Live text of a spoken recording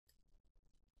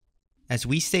As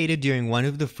we stated during one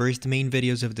of the first main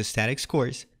videos of the statics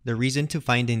course, the reason to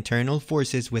find internal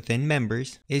forces within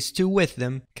members is to, with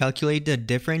them, calculate the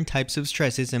different types of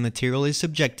stresses a material is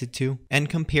subjected to and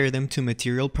compare them to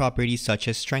material properties such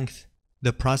as strength.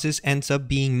 The process ends up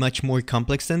being much more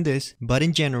complex than this, but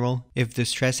in general, if the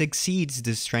stress exceeds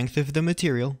the strength of the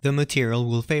material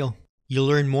will fail. You'll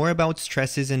learn more about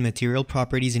stresses and material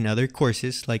properties in other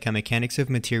courses, like a Mechanics of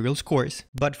Materials course,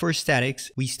 but for statics,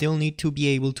 we still need to be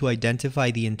able to identify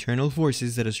the internal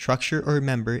forces that a structure or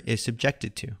member is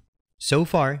subjected to. So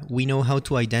far, we know how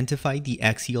to identify the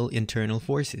axial internal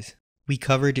forces. We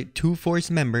covered two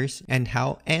force members and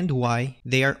how and why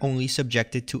they are only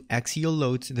subjected to axial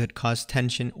loads that cause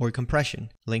tension or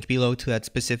compression. Link below to that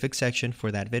specific section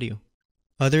for that video.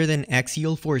 Other than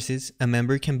axial forces, a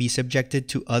member can be subjected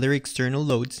to other external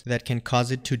loads that can cause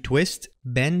it to twist,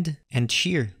 bend, and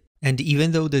shear. And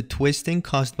even though the twisting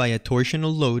caused by a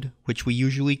torsional load, which we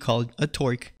usually call a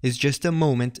torque, is just a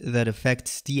moment that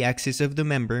affects the axis of the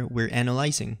member we're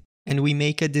analyzing. And we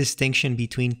make a distinction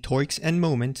between torques and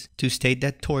moments to state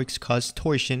that torques cause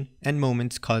torsion and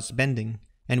moments cause bending.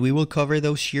 And we will cover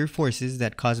those shear forces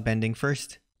that cause bending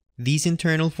first. These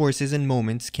internal forces and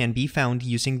moments can be found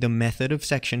using the method of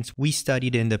sections we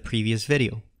studied in the previous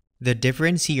video. The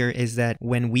difference here is that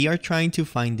when we are trying to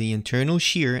find the internal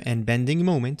shear and bending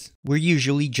moments, we're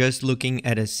usually just looking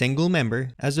at a single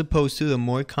member as opposed to the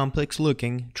more complex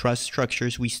looking truss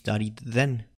structures we studied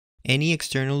then. Any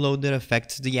external load that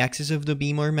affects the axis of the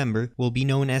beam or member will be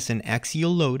known as an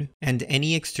axial load, and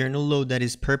any external load that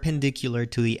is perpendicular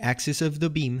to the axis of the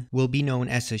beam will be known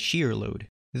as a shear load.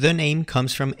 The name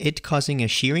comes from it causing a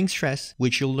shearing stress,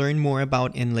 which you'll learn more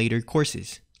about in later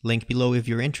courses. Link below if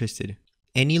you're interested.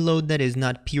 Any load that is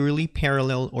not purely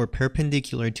parallel or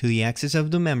perpendicular to the axis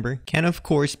of the member can of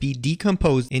course be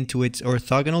decomposed into its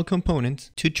orthogonal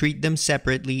components to treat them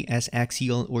separately as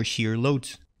axial or shear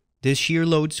loads. These shear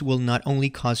loads will not only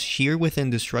cause shear within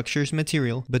the structure's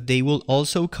material, but they will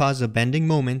also cause a bending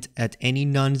moment at any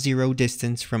non-zero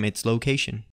distance from its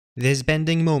location. This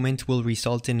bending moment will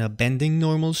result in a bending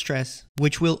normal stress,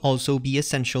 which will also be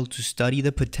essential to study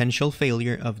the potential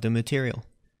failure of the material.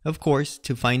 Of course,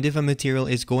 to find if a material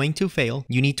is going to fail,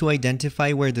 you need to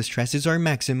identify where the stresses are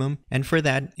maximum, and for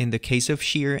that, in the case of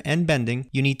shear and bending,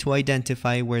 you need to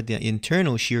identify where the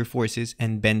internal shear forces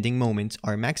and bending moments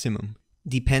are maximum.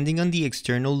 Depending on the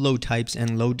external load types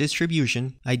and load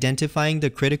distribution, identifying the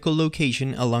critical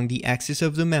location along the axis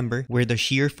of the member where the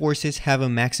shear forces have a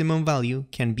maximum value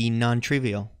can be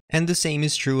non-trivial. And the same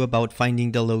is true about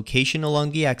finding the location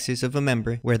along the axis of a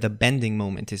member where the bending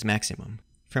moment is maximum.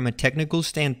 From a technical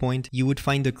standpoint, you would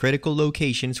find the critical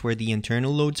locations where the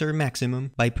internal loads are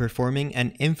maximum by performing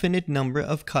an infinite number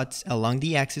of cuts along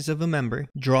the axis of a member,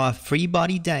 draw a free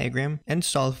body diagram, and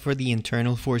solve for the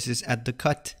internal forces at the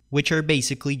cut, which are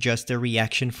basically just the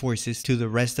reaction forces to the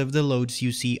rest of the loads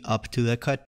you see up to the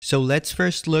cut. So let's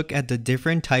first look at the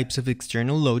different types of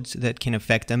external loads that can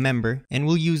affect a member, and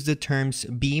we'll use the terms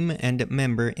beam and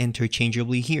member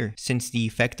interchangeably here, since the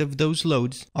effect of those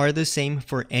loads are the same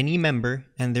for any member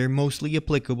and they're mostly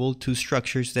applicable to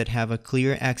structures that have a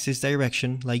clear axis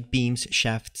direction like beams,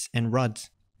 shafts, and rods.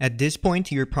 At this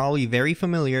point, you're probably very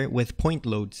familiar with point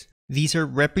loads. These are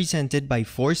represented by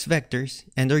force vectors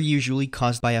and are usually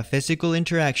caused by a physical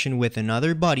interaction with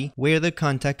another body where the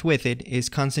contact with it is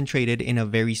concentrated in a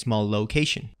very small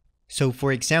location. So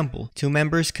for example, two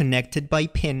members connected by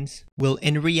pins will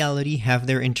in reality have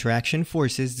their interaction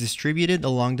forces distributed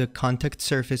along the contact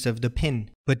surface of the pin.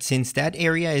 But since that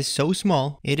area is so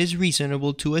small, it is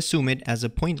reasonable to assume it as a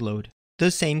point load. The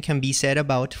same can be said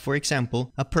about, for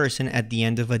example, a person at the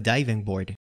end of a diving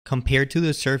board. Compared to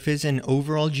the surface and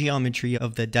overall geometry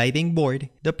of the diving board,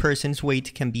 the person's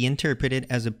weight can be interpreted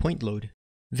as a point load.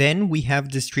 Then we have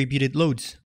distributed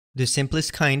loads. The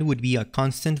simplest kind would be a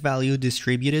constant value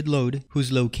distributed load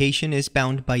whose location is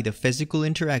bound by the physical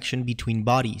interaction between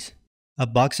bodies. A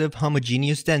box of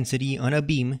homogeneous density on a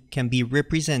beam can be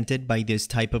represented by this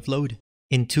type of load.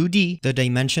 In 2D, the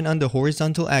dimension on the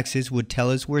horizontal axis would tell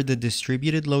us where the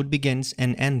distributed load begins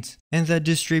and ends, and the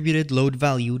distributed load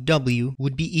value W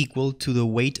would be equal to the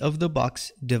weight of the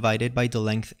box divided by the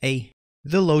length A.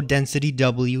 The load density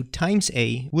W times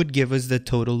A would give us the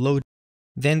total load.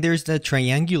 Then there's the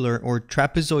triangular or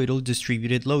trapezoidal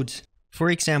distributed loads.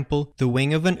 For example, the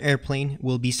wing of an airplane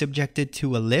will be subjected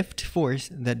to a lift force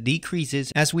that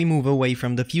decreases as we move away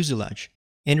from the fuselage.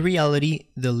 In reality,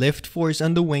 the lift force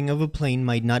on the wing of a plane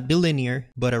might not be linear,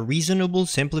 but a reasonable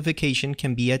simplification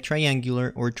can be a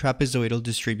triangular or trapezoidal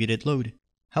distributed load.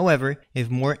 However,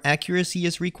 if more accuracy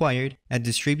is required, a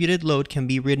distributed load can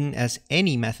be written as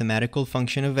any mathematical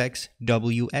function of x,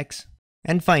 Wx.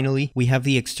 And finally, we have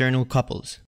the external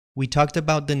couples. We talked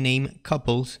about the name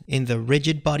couples in the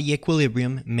rigid body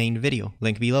equilibrium main video,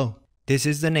 link below. This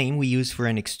is the name we use for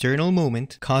an external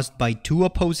moment caused by two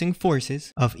opposing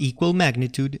forces of equal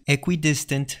magnitude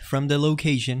equidistant from the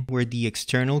location where the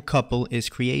external couple is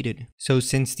created. So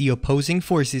since the opposing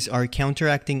forces are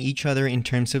counteracting each other in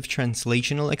terms of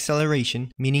translational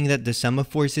acceleration, meaning that the sum of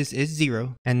forces is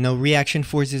zero and no reaction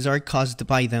forces are caused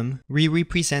by them, we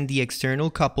represent the external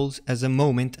couples as a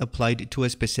moment applied to a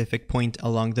specific point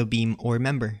along the beam or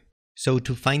member. So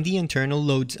to find the internal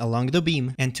loads along the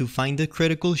beam and to find the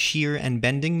critical shear and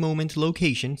bending moment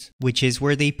locations, which is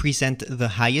where they present the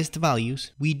highest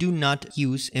values, we do not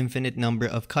use infinite number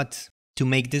of cuts. To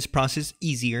make this process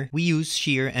easier, we use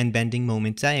shear and bending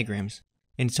moment diagrams.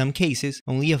 In some cases,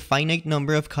 only a finite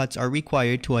number of cuts are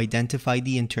required to identify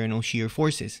the internal shear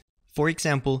forces. For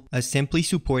example, a simply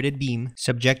supported beam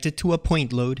subjected to a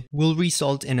point load will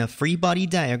result in a free body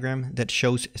diagram that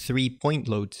shows 3 point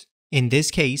loads. In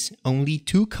this case, only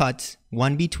 2 cuts,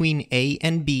 one between A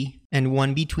and B and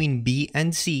one between B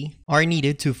and C, are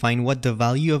needed to find what the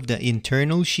value of the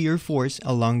internal shear force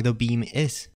along the beam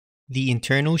is. The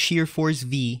internal shear force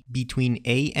V between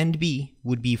A and B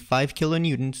would be 5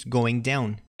 kilonewtons going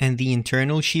down, and the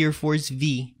internal shear force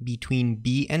V between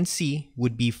B and C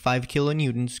would be 5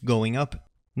 kilonewtons going up.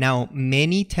 Now,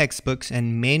 many textbooks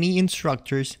and many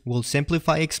instructors will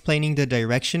simplify explaining the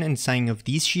direction and sign of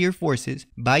these shear forces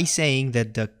by saying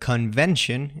that the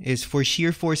convention is for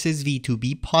shear forces V to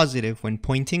be positive when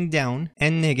pointing down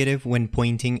and negative when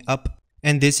pointing up.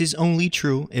 And this is only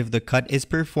true if the cut is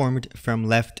performed from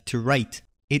left to right.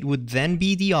 It would then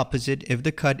be the opposite if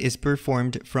the cut is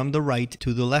performed from the right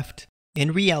to the left.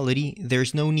 In reality,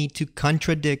 there's no need to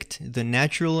contradict the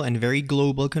natural and very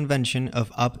global convention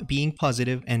of up being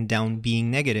positive and down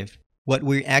being negative. What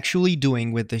we're actually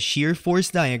doing with the shear force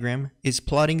diagram is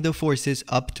plotting the forces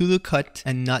up to the cut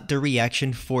and not the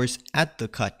reaction force at the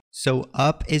cut. So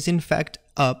up is in fact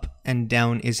up and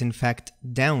down is in fact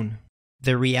down.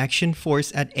 The reaction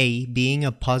force at A being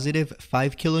a positive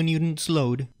 5 kilonewtons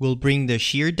load will bring the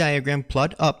shear diagram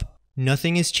plot up.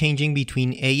 Nothing is changing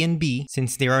between A and B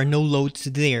since there are no loads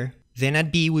there. Then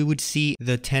at B we would see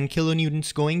the 10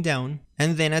 kilonewtons going down,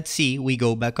 and then at C we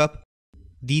go back up.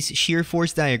 These shear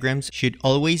force diagrams should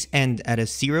always end at a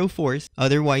zero force,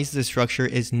 otherwise the structure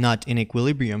is not in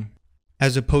equilibrium.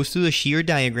 As opposed to the shear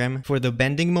diagram, for the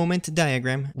bending moment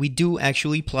diagram, we do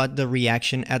actually plot the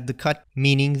reaction at the cut,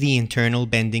 meaning the internal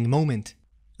bending moment.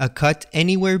 A cut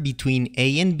anywhere between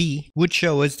A and B would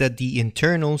show us that the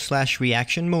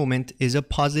internal/reaction moment is a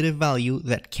positive value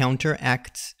that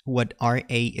counteracts what RA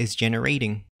is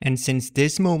generating. And since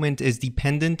this moment is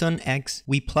dependent on X,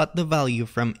 we plot the value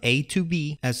from A to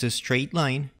B as a straight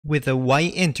line with a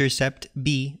y-intercept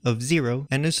B of 0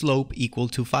 and a slope equal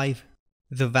to 5.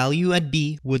 The value at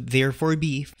B would therefore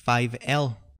be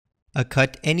 5L. A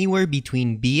cut anywhere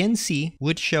between B and C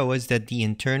would show us that the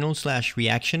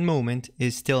internal/reaction moment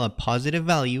is still a positive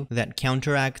value that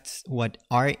counteracts what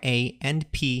RA and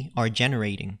P are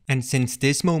generating. And since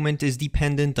this moment is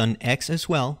dependent on X as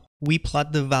well, we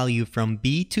plot the value from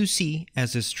B to C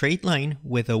as a straight line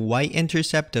with a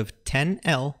y-intercept of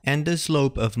 10L and a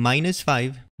slope of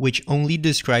 -5, which only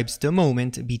describes the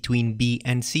moment between B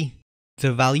and C.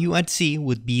 The value at C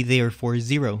would be therefore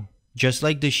 0. Just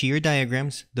like the shear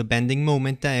diagrams, the bending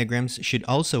moment diagrams should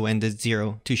also end at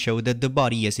 0 to show that the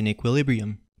body is in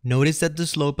equilibrium. Notice that the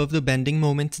slope of the bending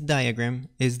moment diagram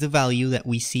is the value that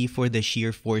we see for the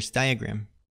shear force diagram.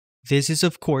 This is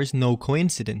of course no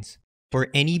coincidence. For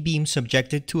any beam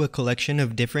subjected to a collection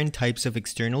of different types of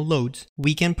external loads,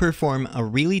 we can perform a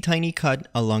really tiny cut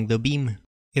along the beam.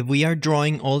 If we are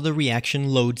drawing all the reaction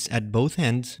loads at both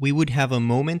ends, we would have a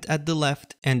moment at the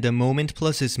left and a moment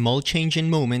plus a small change in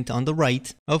moment on the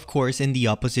right, of course in the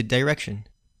opposite direction.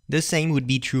 The same would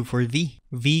be true for V.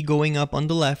 V going up on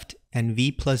the left and V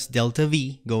plus delta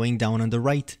V going down on the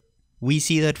right. We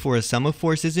see that for a sum of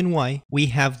forces in Y, we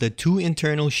have the two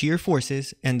internal shear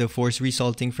forces and the force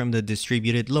resulting from the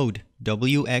distributed load,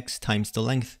 Wx times the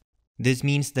length. This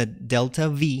means that delta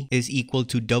V is equal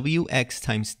to Wx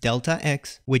times delta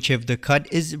x, which if the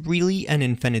cut is really an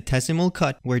infinitesimal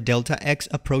cut where delta x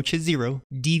approaches 0,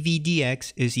 dV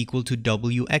dx is equal to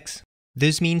Wx.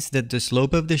 This means that the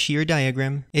slope of the shear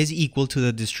diagram is equal to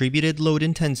the distributed load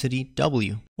intensity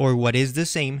W, or what is the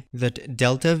same, that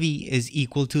delta V is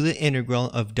equal to the integral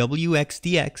of Wx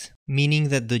dx, meaning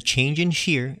that the change in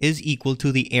shear is equal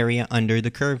to the area under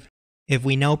the curve. If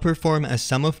we now perform a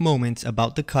sum of moments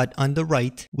about the cut on the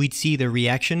right, we'd see the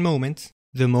reaction moments,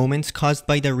 The moments caused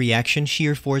by the reaction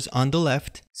shear force on the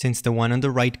left, since the one on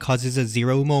the right causes a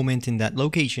zero moment in that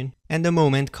location, and the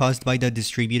moment caused by the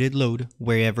distributed load,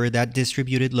 wherever that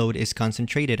distributed load is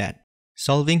concentrated at.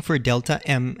 Solving for delta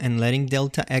m and letting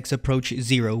delta x approach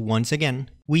 0 once again,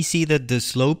 we see that the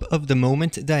slope of the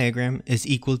moment diagram is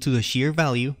equal to the shear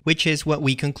value, which is what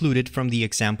we concluded from the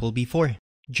example before.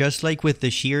 Just like with the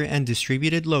shear and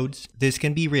distributed loads, this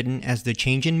can be written as the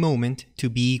change in moment to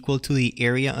be equal to the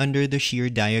area under the shear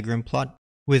diagram plot.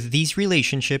 With these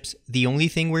relationships, the only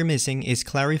thing we're missing is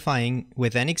clarifying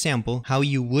with an example how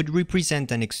you would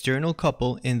represent an external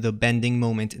couple in the bending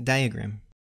moment diagram.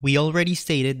 We already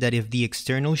stated that if the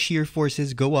external shear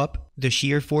forces go up, the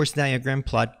shear force diagram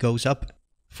plot goes up.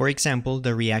 For example,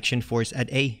 the reaction force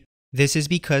at A. This is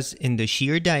because in the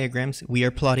shear diagrams, we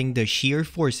are plotting the shear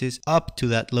forces up to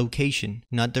that location,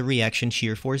 not the reaction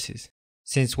shear forces.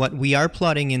 Since what we are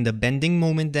plotting in the bending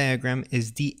moment diagram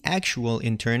is the actual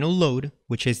internal load,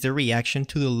 which is the reaction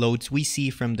to the loads we see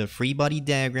from the free body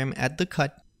diagram at the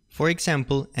cut. For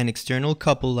example, an external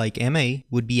couple like MA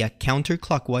would be a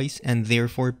counterclockwise and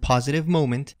therefore positive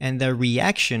moment, and the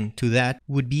reaction to that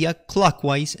would be a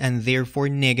clockwise and therefore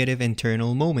negative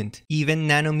internal moment, even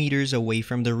nanometers away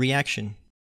from the reaction.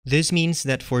 This means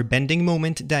that for bending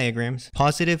moment diagrams,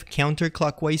 positive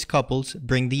counterclockwise couples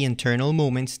bring the internal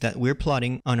moments that we're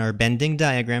plotting on our bending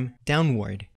diagram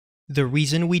downward. The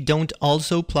reason we don't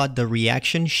also plot the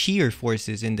reaction shear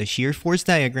forces in the shear force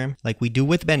diagram like we do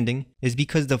with bending is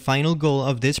because the final goal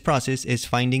of this process is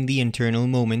finding the internal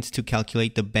moments to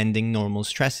calculate the bending normal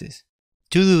stresses.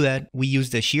 To do that, we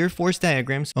use the shear force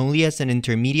diagrams only as an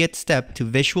intermediate step to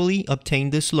visually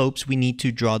obtain the slopes we need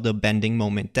to draw the bending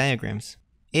moment diagrams.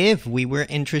 If we were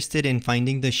interested in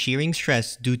finding the shearing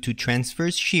stress due to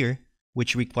transverse shear,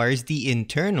 which requires the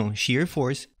internal shear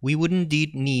force, we would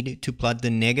indeed need to plot the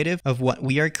negative of what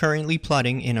we are currently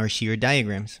plotting in our shear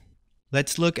diagrams.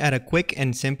 Let's look at a quick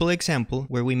and simple example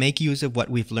where we make use of what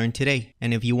we've learned today.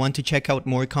 And if you want to check out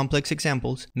more complex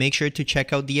examples, make sure to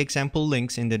check out the example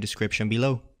links in the description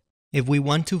below. If we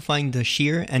want to find the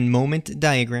shear and moment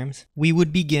diagrams, we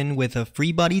would begin with a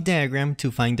free body diagram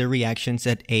to find the reactions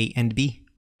at A and B.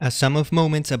 A sum of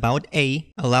moments about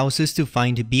A allows us to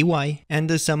find By, and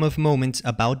the sum of moments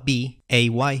about B,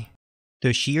 Ay.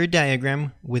 The shear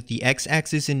diagram, with the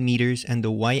x-axis in meters and the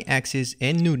y-axis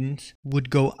in newtons, would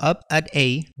go up at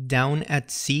A, down at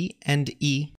C and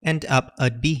E, and up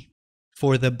at B.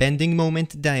 For the bending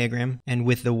moment diagram, and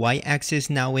with the y-axis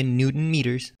now in Newton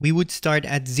meters, we would start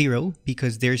at 0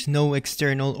 because there's no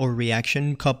external or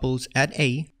reaction couples at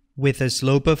A. With a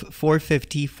slope of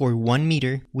 450 for 1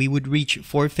 meter, we would reach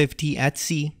 450 at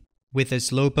C. With a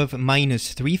slope of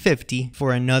minus 350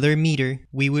 for another meter,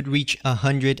 we would reach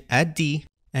 100 at D.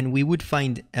 And we would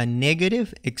find a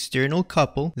negative external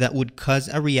couple that would cause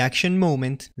a reaction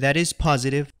moment that is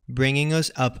positive, bringing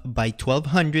us up by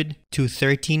 1200 to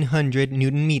 1300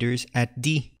 Newton meters at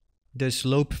D. The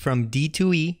slope from D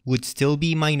to E would still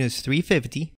be minus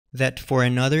 350. That for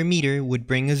another meter would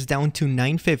bring us down to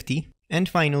 950. And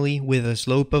finally, with a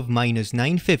slope of minus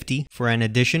 950 for an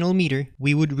additional meter,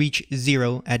 we would reach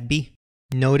 0 at B.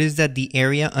 Notice that the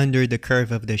area under the curve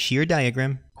of the shear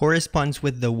diagram corresponds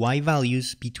with the y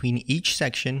values between each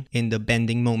section in the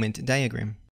bending moment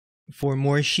diagram. For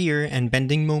more shear and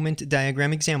bending moment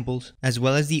diagram examples, as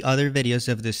well as the other videos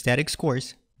of the statics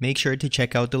course, make sure to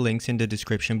check out the links in the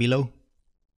description below.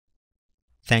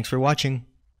 Thanks for watching.